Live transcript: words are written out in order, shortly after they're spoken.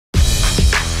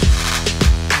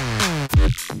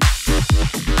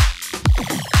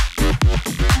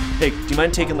Hey, do you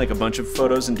mind taking like a bunch of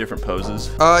photos in different poses?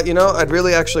 You know, I'd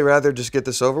really actually rather just get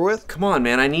this over with. Come on,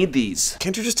 man, I need these.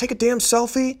 Can't you just take a damn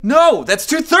selfie? No, that's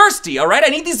too thirsty, all right? I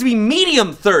need these to be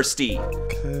medium thirsty.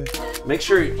 Okay. Make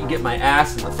sure you get my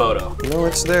ass in the photo. No,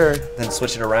 it's there. Then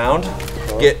switch it around.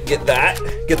 Get that.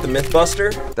 Get the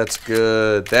Mythbuster. That's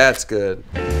good. That's good.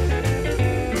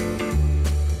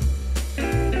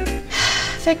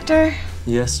 Victor.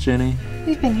 Yes, Jenny?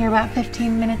 We've been here about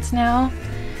 15 minutes now.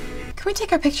 Can we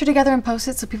take our picture together and post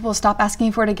it so people will stop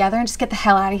asking for it together and just get the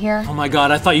hell out of here? Oh my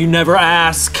God, I thought you never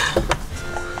ask. All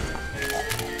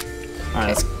right,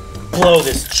 let's blow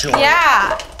this joint.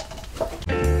 Yeah.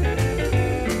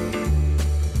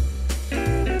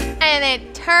 And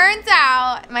it turns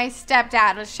out my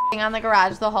stepdad was shitting on the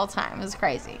garage the whole time. It was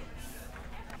crazy.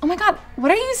 Oh my God, what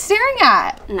are you staring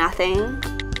at? Nothing.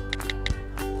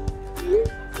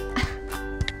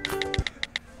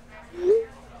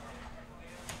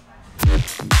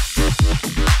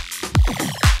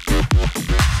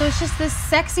 So it's just this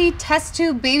sexy test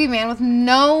tube baby man with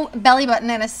no belly button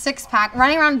and a six-pack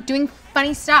running around doing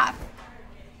funny stuff.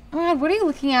 Oh my God, what are you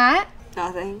looking at?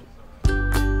 Nothing.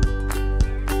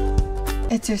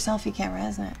 It's your selfie camera,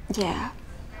 isn't it? Yeah.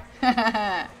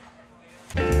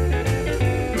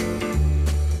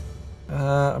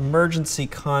 Emergency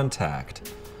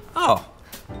contact. Oh,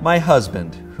 my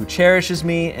husband, who cherishes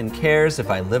me and cares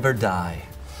if I live or die.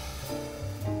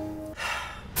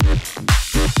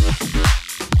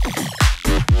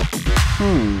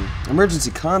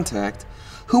 Emergency contact?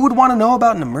 Who would want to know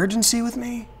about an emergency with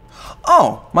me?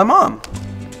 Oh, my mom.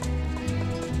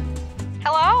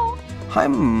 Hello? Hi,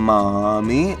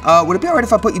 Mommy. Would it be alright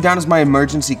if I put you down as my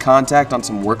emergency contact on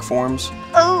some work forms?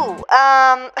 Oh,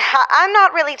 I'm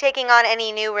not really taking on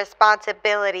any new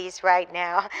responsibilities right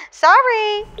now.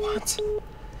 Sorry. What?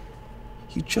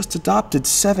 You just adopted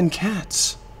 7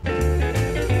 cats.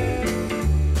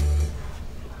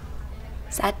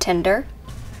 Is that Tinder?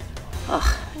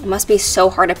 Ugh, it must be so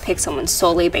hard to pick someone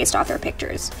solely based off their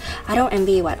pictures. I don't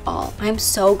envy you at all. I'm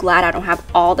so glad I don't have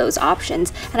all those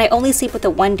options, and I only sleep with the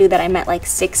one dude that I met like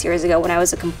 6 years ago when I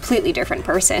was a completely different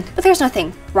person. But there's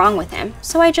nothing wrong with him,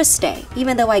 so I just stay,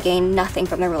 even though I gain nothing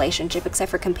from the relationship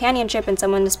except for companionship and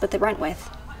someone to split the rent with.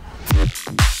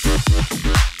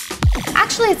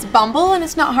 Actually, it's Bumble and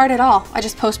it's not hard at all. I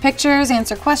just post pictures,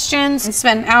 answer questions, and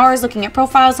spend hours looking at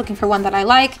profiles, looking for one that I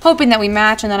like, hoping that we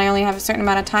match and then I only have a certain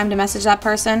amount of time to message that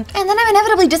person. And then I'm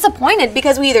inevitably disappointed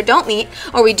because we either don't meet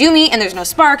or we do meet and there's no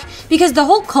spark because the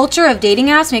whole culture of dating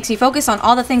apps makes me focus on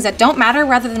all the things that don't matter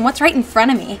rather than what's right in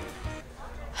front of me.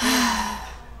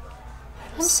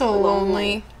 I'm so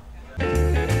lonely.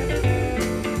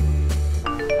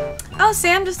 Oh,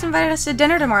 Sam just invited us to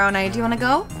dinner tomorrow night. Do you want to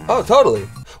go? Oh, totally.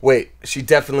 Wait, she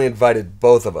definitely invited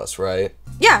both of us, right?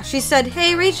 Yeah, she said,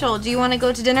 hey, Rachel, do you want to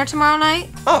go to dinner tomorrow night?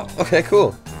 Oh, okay,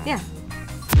 cool. Yeah.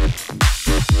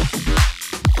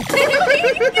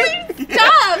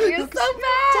 Stop! You're so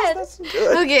bad!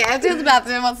 Okay, I have to go to the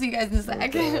bathroom. I'll see you guys in a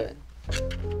sec.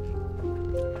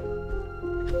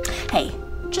 Hey,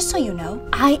 just so you know,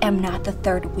 I am not the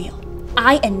third wheel.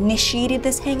 I initiated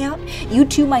this hangout. You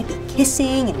two might be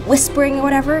kissing and whispering or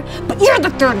whatever, but you're the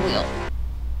third wheel.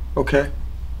 Okay.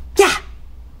 Yeah.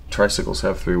 Tricycles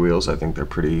have 3 wheels. I think they're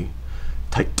pretty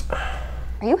tight.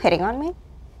 Are you hitting on me?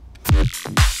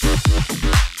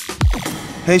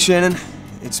 Hey, Shannon.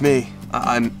 It's me.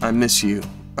 I miss you.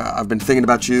 I've been thinking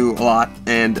about you a lot,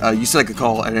 and you said I could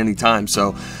call at any time,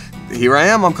 so here I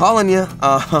am. I'm calling you.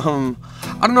 I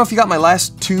don't know if you got my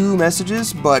last 2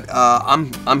 messages, but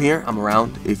I'm here. I'm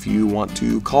around if you want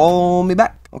to call me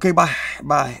back. Okay, bye.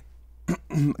 Bye.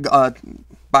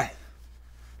 Bye.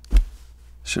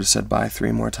 Should have said bye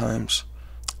 3 more times.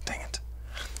 Dang it.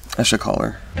 I should call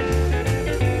her.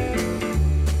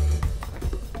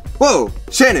 Whoa,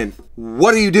 Shannon,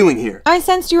 what are you doing here? I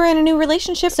sensed you were in a new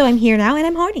relationship, so I'm here now and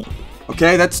I'm horny.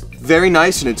 Okay, that's very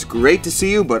nice and it's great to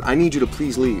see you, but I need you to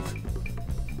please leave.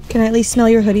 Can I at least smell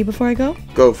your hoodie before I go?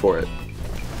 Go for it.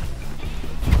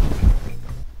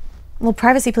 Well,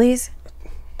 privacy, please.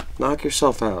 Knock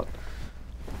yourself out.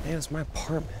 Man, it's my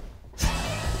apartment.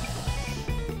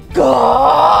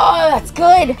 Oh, that's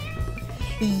good.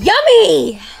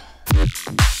 Yummy!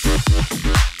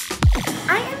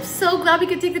 I am so glad we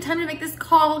could take the time to make this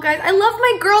call, guys. I love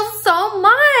my girls so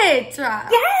much.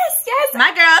 Yes, yes.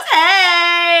 My girls,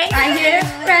 hey! Right here,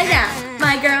 right now.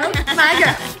 My girls, my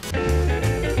girls.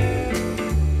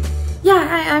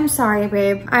 Yeah, I'm sorry,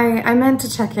 babe. I meant to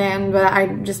check in, but I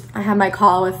had my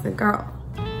call with the girl.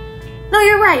 No,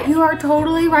 you're right. You are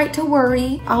totally right to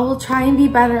worry. I will try and be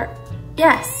better.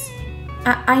 Yes,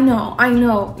 I know.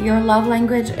 Your love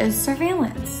language is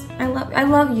surveillance. I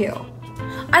love you.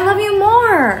 I love you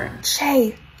more.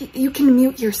 Shay, you can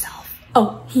mute yourself.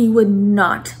 Oh, he would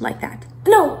not like that.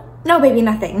 No, baby,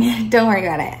 nothing. Don't worry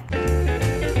about it.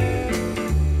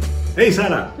 Hey,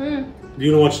 Sarah. Do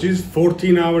you watch this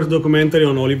 14 hours documentary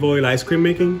on olive oil ice cream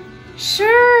making?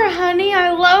 Sure, honey.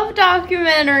 I love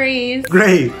documentaries.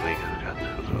 Great.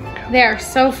 They are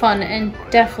so fun and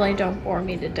definitely don't bore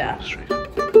me to death.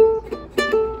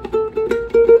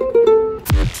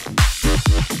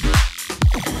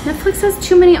 Netflix has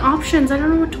too many options. I don't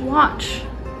know what to watch.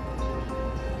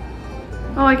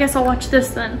 Oh, I guess I'll watch this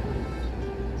then.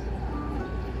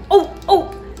 Oh,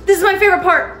 this is my favorite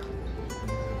part.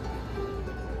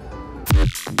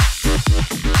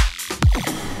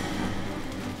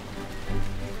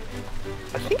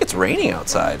 I think it's raining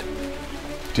outside.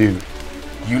 Dude,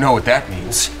 you know what that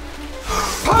means.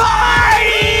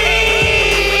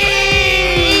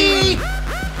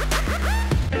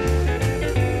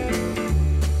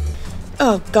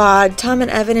 Oh God, Tom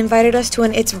and Evan invited us to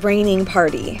an It's Raining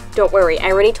party. Don't worry,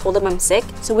 I already told him I'm sick,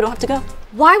 so we don't have to go.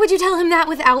 Why would you tell him that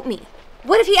without me?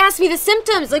 What if he asked me the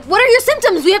symptoms? Like, what are your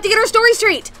symptoms? We have to get our story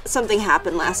straight. Something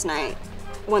happened last night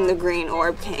when the green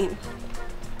orb came.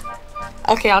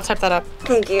 Okay, I'll type that up.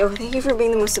 Thank you. Thank you for being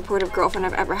the most supportive girlfriend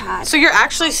I've ever had. So you're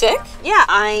actually sick? Yeah,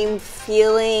 I'm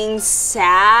feeling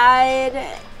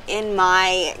sad in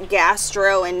my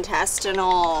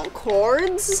gastrointestinal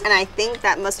cords, and I think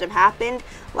that must have happened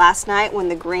last night when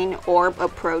the green orb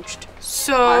approached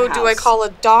So do I call a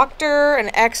doctor,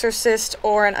 an exorcist,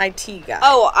 or an IT guy?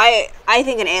 Oh, I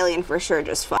think an alien for sure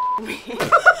just f***ed me.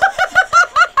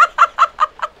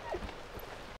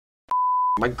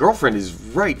 My girlfriend is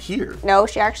right here. No,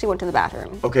 she actually went to the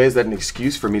bathroom. Okay, is that an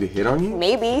excuse for me to hit on you?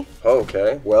 Maybe. Oh,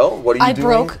 okay. Well, what are you doing? I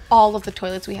broke all of the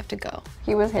toilets. We have to go.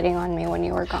 He was hitting on me when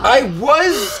you were gone. I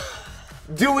was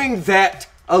doing that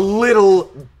a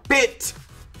little bit.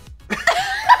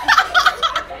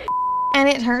 And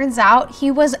it turns out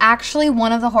he was actually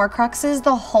one of the Horcruxes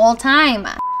the whole time.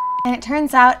 And it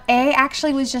turns out A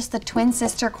actually was just the twin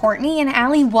sister Courtney, and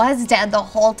Allie was dead the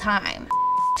whole time.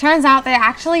 Turns out they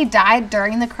actually died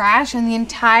during the crash, and the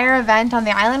entire event on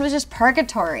the island was just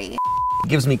purgatory. He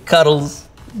gives me cuddles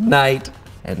night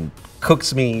and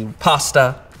cooks me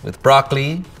pasta with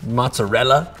broccoli,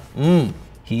 mozzarella.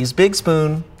 He's Big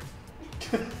Spoon.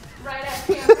 Right at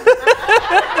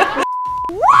camera.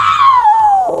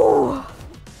 Whoa!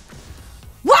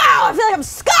 Wow, I feel like I'm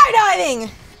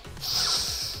skydiving!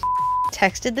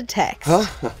 Texted the text. Huh?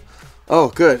 Oh,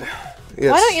 good.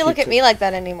 Yes, Why don't you look at me like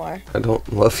that anymore? I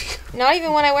don't love you. Not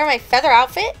even when I wear my feather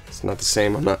outfit? It's not the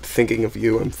same. I'm not thinking of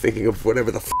you. I'm thinking of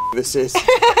whatever the f this is.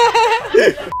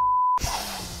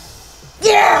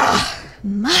 Yeah!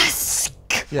 Musk!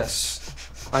 Yes.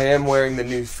 I am wearing the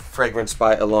new fragrance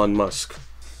by Elon Musk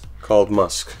called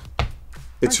Musk.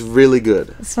 It's really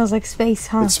good. It smells like space,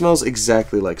 huh? It smells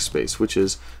exactly like space, which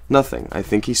is nothing. I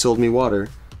think he sold me water.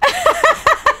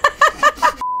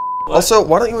 Also,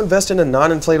 why don't you invest in a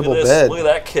non-inflatable bed? Look at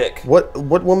that kick.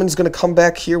 What woman's gonna come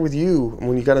back here with you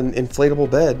when you got an inflatable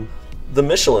bed? The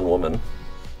Michelin woman.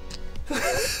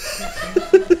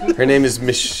 Her name is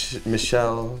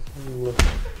Michelle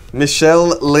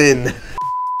Lynn.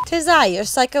 'Tis I, your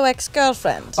psycho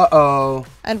ex-girlfriend. Uh-oh.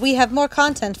 And we have more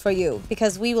content for you,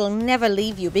 because we will never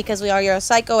leave you, because we are your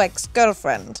psycho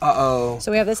ex-girlfriend. Uh-oh.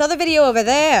 So we have this other video over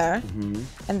there,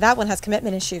 and that one has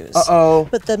commitment issues. Uh-oh.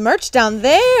 But the merch down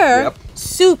there, Yep.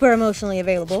 super emotionally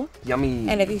available. Yummy.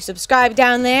 And if you subscribe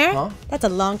down there, that's a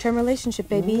long-term relationship,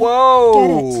 baby. Whoa.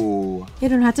 Get it? You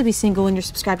don't have to be single when you're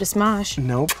subscribed to Smosh.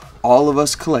 Nope. All of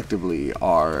us collectively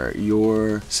are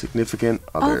your significant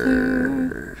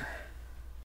other.